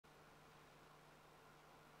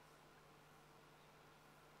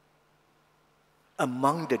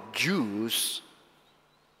among the Jews,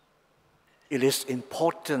 it is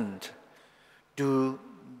important to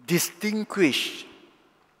distinguish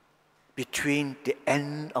between the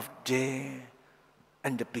end of day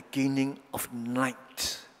and the beginning of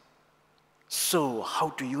night. So, how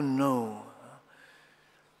do you know?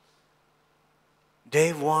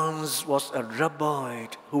 There once was a rabbi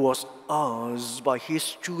who was asked by his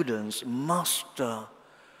students, "Master,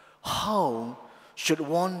 how should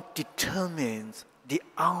one determine the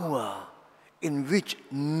hour in which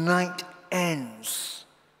night ends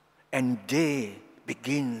and day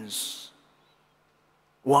begins?"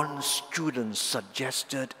 One student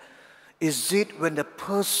suggested, "Is it when the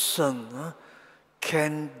person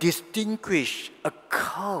can distinguish a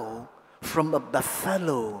cow from a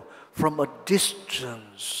buffalo from a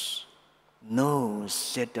distance?" "No,"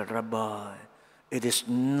 said the rabbi, "it is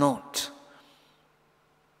not."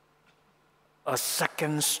 A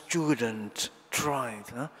second student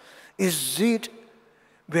tried, "Is it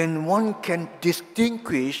when one can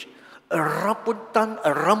distinguish a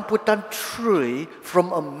rambutan tree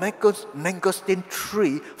from a mangosteen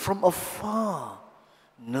tree from afar?"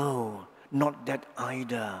 "No, not that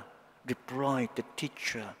either," replied the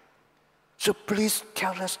teacher. "So please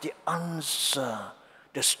tell us the answer,"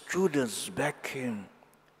 the students begged him.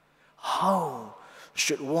 "How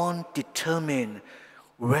should one determine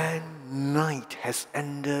when night has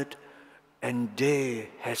ended and day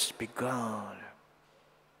has begun?"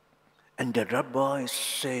 And the rabbi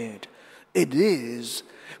said, "It is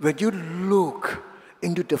when you look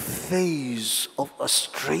into the face of a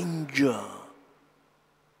stranger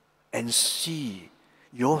and see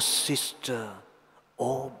your sister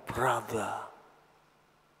or brother.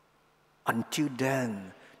 Until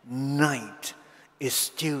then, night is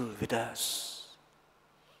still with us."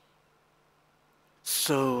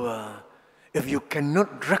 So, if you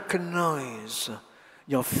cannot recognize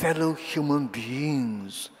your fellow human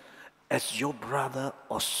beings as your brother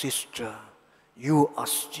or sister, you are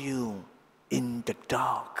still in the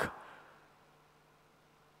dark.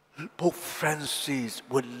 Pope Francis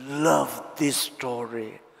would love this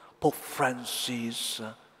story. Pope Francis,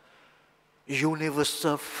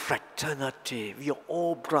 universal fraternity. We are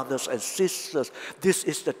all brothers and sisters. This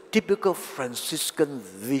is the typical Franciscan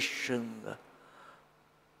vision.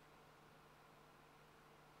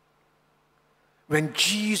 When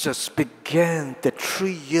Jesus began the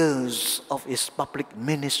 3 years of his public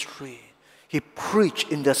ministry, he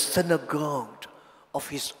preached in the synagogue of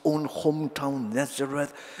his own hometown,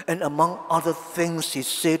 Nazareth. And among other things, he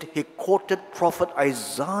said, he quoted prophet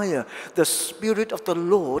Isaiah, "The Spirit of the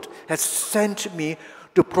Lord has sent me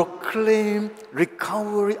to proclaim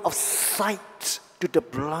recovery of sight to the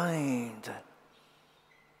blind."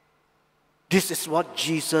 This is what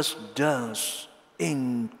Jesus does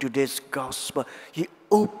in today's gospel. He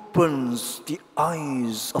opens the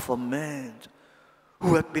eyes of a man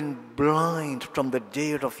who had been blind from the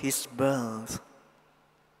day of his birth.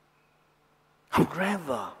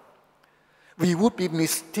 However, we would be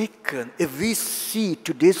mistaken if we see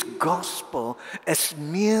today's gospel as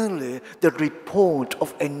merely the report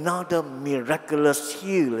of another miraculous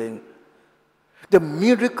healing. The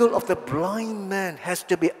miracle of the blind man has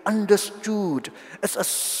to be understood as a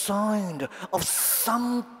sign of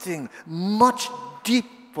something much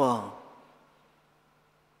deeper.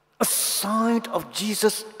 A sign of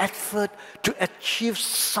Jesus' effort to achieve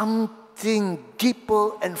something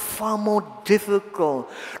deeper and far more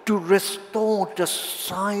difficult, to restore the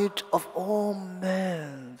sight of all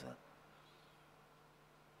men.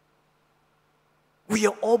 We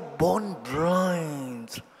are all born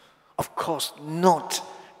blind. Of course, not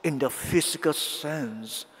in the physical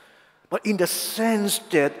sense, but in the sense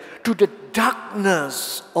that to the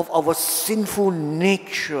darkness of our sinful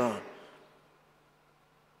nature,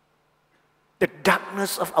 the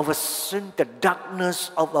darkness of our sin, the darkness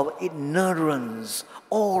of our ignorance,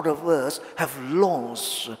 all of us have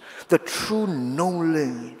lost the true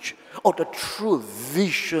knowledge or the true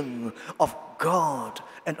vision of God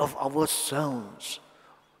and of ourselves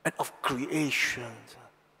and of creation.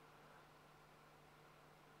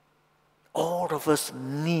 All of us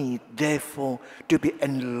need, therefore, to be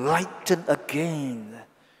enlightened again.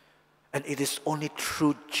 And it is only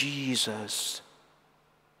through Jesus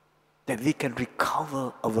that we can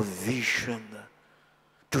recover our vision,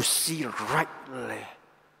 to see rightly,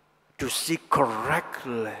 to see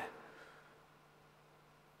correctly,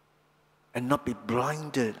 and not be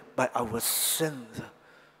blinded by our sin,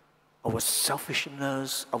 our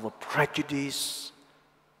selfishness, our prejudice,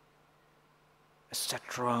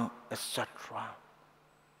 etc., etc.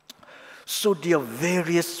 So there are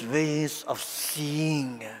various ways of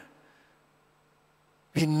seeing.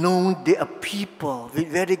 We know there are people with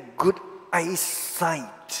very good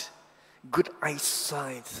eyesight. Good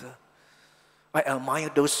eyesight. I admire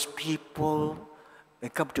those people. They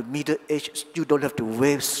come to middle age, still don't have to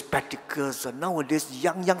wear spectacles. Nowadays,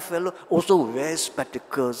 young fellow also wear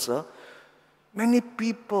spectacles. Many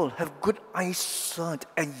people have good eyesight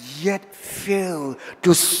and yet fail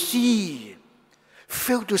to see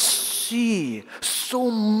so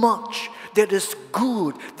much that is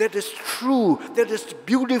good, that is true, that is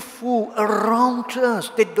beautiful around us.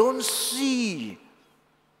 They don't see.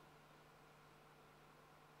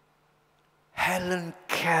 Helen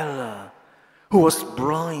Keller, who was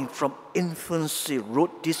blind from infancy,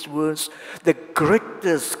 wrote these words: the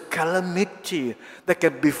greatest calamity that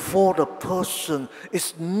can befall a person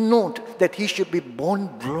is not that he should be born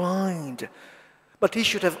blind, but he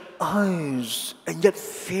should have eyes and yet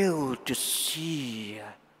fail to see.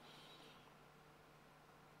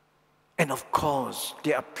 And of course,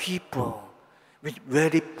 there are people with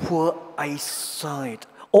very poor eyesight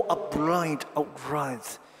or are blind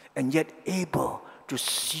outright and yet able to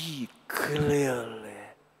see clearly.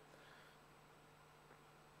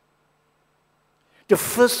 The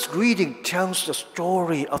first reading tells the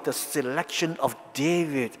story of the selection of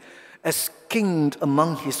David as king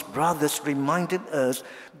among his brothers, reminding us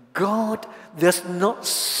God does not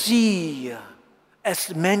see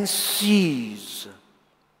as man sees.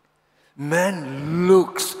 Man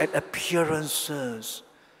looks at appearances,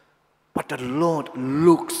 but the Lord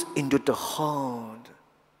looks into the heart,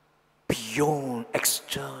 beyond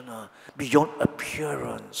external, beyond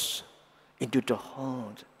appearance, into the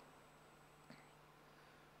heart.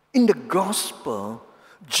 In the gospel,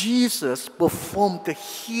 Jesus performed the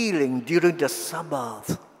healing during the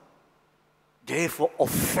Sabbath, therefore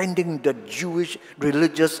offending the Jewish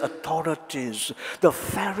religious authorities. The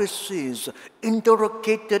Pharisees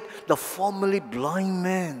interrogated the formerly blind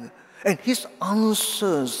man, and his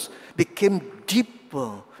answers became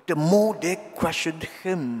deeper the more they questioned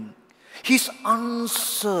him. His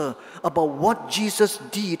answer about what Jesus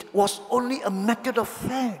did was only a matter of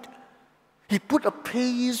fact. He put a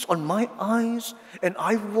paste on my eyes, and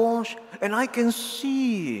I wash, and I can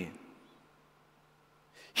see.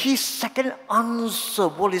 His second answer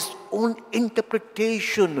was his own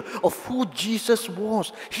interpretation of who Jesus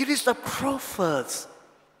was. He is a prophet.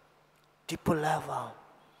 Deeper level.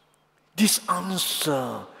 This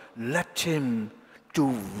answer led him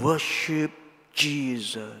to worship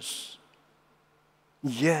Jesus.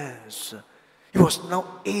 Yes, he was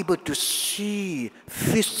now able to see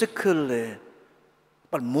physically,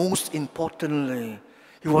 but most importantly,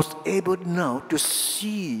 he was able now to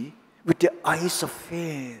see with the eyes of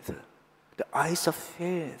faith. The eyes of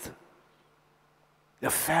faith. The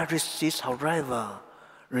Pharisees, however,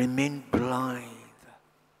 remained blind.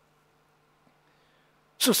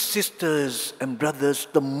 So sisters and brothers,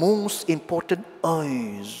 the most important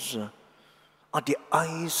eyes are the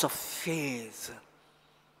eyes of faith.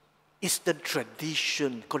 It's the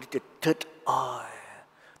tradition, call it the third eye,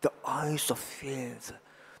 the eyes of faith.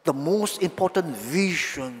 The most important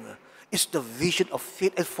vision is the vision of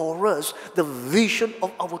faith, and for us, the vision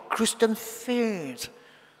of our Christian faith.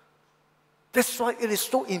 That's why it is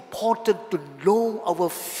so important to know our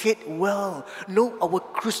faith well, know our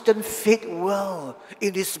Christian faith well,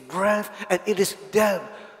 in its breadth and in its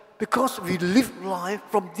depth, because we live life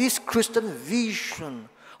from this Christian vision.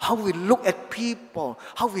 How we look at people,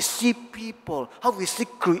 how we see people, how we see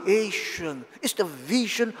creation. It's the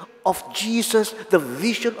vision of Jesus, the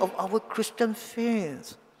vision of our Christian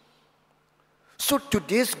faith. So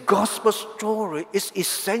today's gospel story is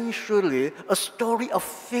essentially a story of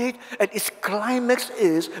faith, and its climax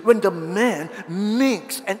is when the man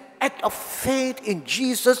makes an act of faith in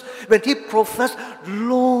Jesus when he professed,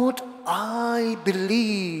 "Lord, I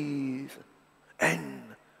believe,"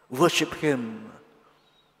 and worship him.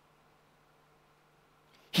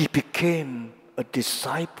 He became a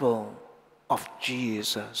disciple of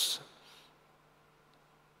Jesus.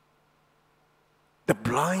 The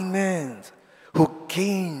blind man who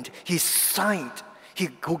gained his sight,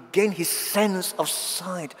 who gained his sense of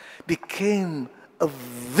sight, became a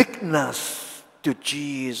witness to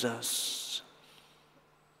Jesus.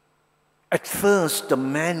 At first, the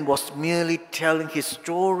man was merely telling his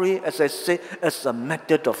story, as I say, as a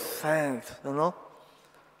method of faith,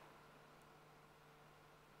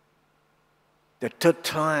 The third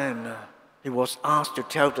time he was asked to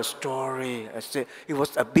tell the story, I said he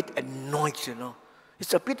was a bit annoyed,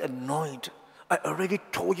 He's a bit annoyed. I already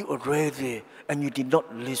told you already, and you did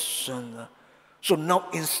not listen. So now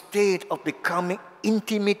instead of becoming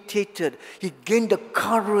intimidated, he gained the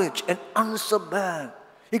courage and answered back.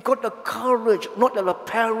 He got the courage, not like the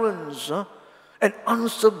parents, and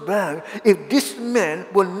answered back. If this man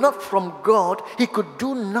were not from God, he could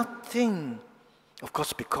do nothing. Of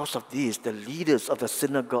course, because of this, the leaders of the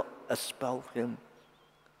synagogue expelled him.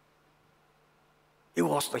 It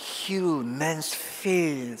was the healed man's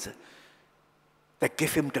faith that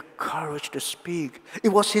gave him the courage to speak. It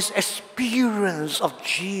was his experience of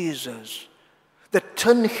Jesus that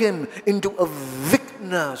turned him into a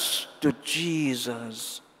witness to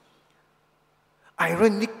Jesus.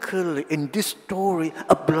 Ironically, in this story,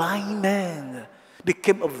 a blind man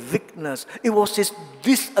became a witness. It was his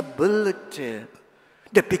disability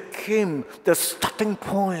that became the starting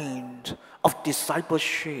point of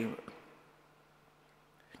discipleship.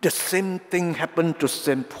 The same thing happened to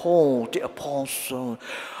St. Paul, the apostle.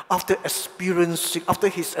 After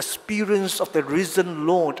his experience of the risen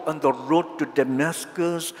Lord on the road to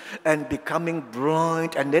Damascus and becoming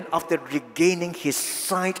blind, and then after regaining his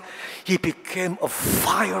sight, he became a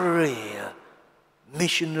fiery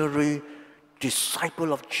missionary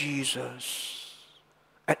disciple of Jesus,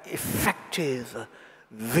 an effective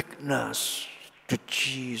witness to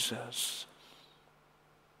Jesus.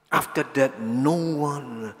 After that, no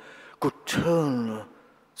one could turn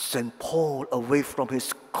St. Paul away from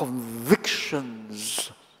his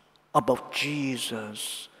convictions about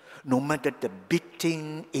Jesus, no matter the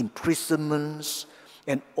beating, imprisonments,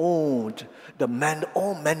 and all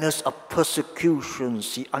manners of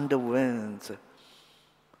persecutions he underwent.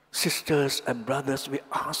 Sisters and brothers, we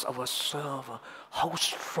ask ourselves, how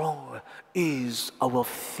strong is our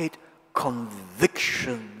faith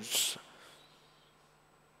convictions?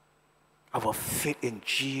 Our faith in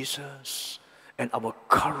Jesus and our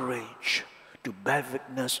courage to bear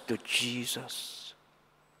witness to Jesus.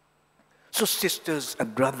 So sisters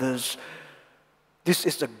and brothers, this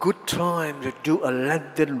is a good time to do a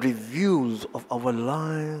Lenten review of our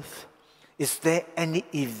life. Is there any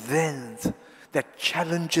event that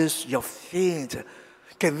challenges your faith?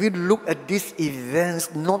 Can we look at these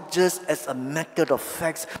events not just as a matter of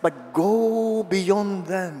facts, but go beyond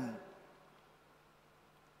them?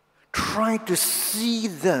 Try to see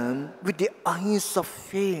them with the eyes of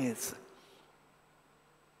faith.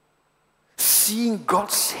 Seeing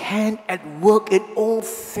God's hand at work in all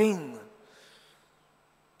things.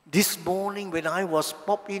 This morning when I was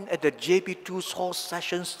popping at the JP2's hall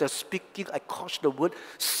sessions, the speaking, I caught the word,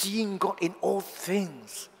 seeing God in all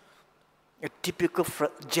things. A typical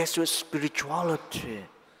Jesuit spirituality.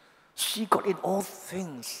 See God in all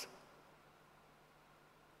things.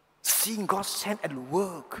 Seeing God's hand at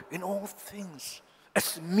work in all things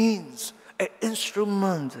as means, an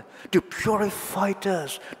instrument to purify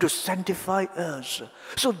us, to sanctify us.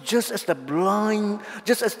 So just as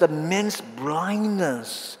the man's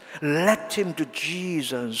blindness led him to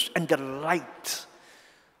Jesus and the light,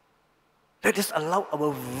 let us allow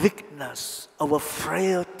our weakness, our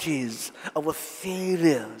frailties, our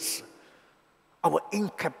failures, our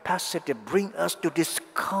incapacity bring us to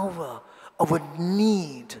discover our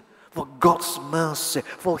need for God's mercy,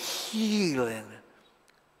 for healing,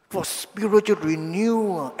 for spiritual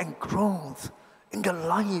renewal and growth in the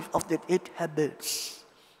life of the 8 habits.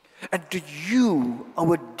 And to you,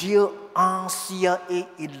 our dear RCIA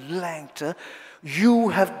elect, you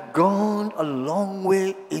have gone a long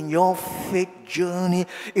way in your faith journey,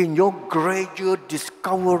 in your gradual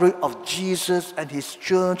discovery of Jesus and His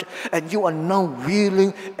church, and you are now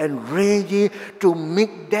willing and ready to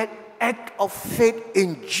make that act of faith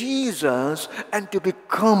in Jesus and to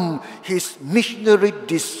become His missionary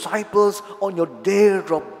disciples on your day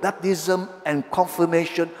of baptism and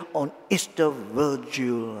confirmation on Easter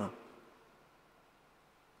Virgil.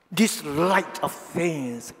 This light of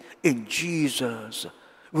faith in Jesus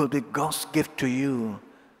will be God's gift to you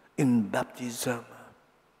in baptism.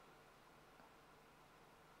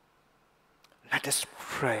 Let us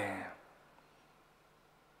pray.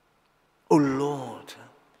 O Lord,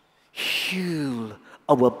 heal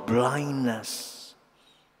our blindness.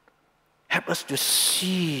 Help us to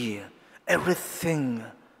see everything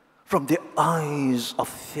from the eyes of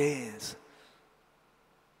faith.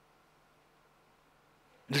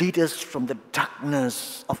 Lead us from the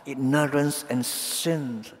darkness of ignorance and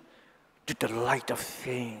sin to the light of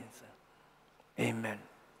faith. Amen.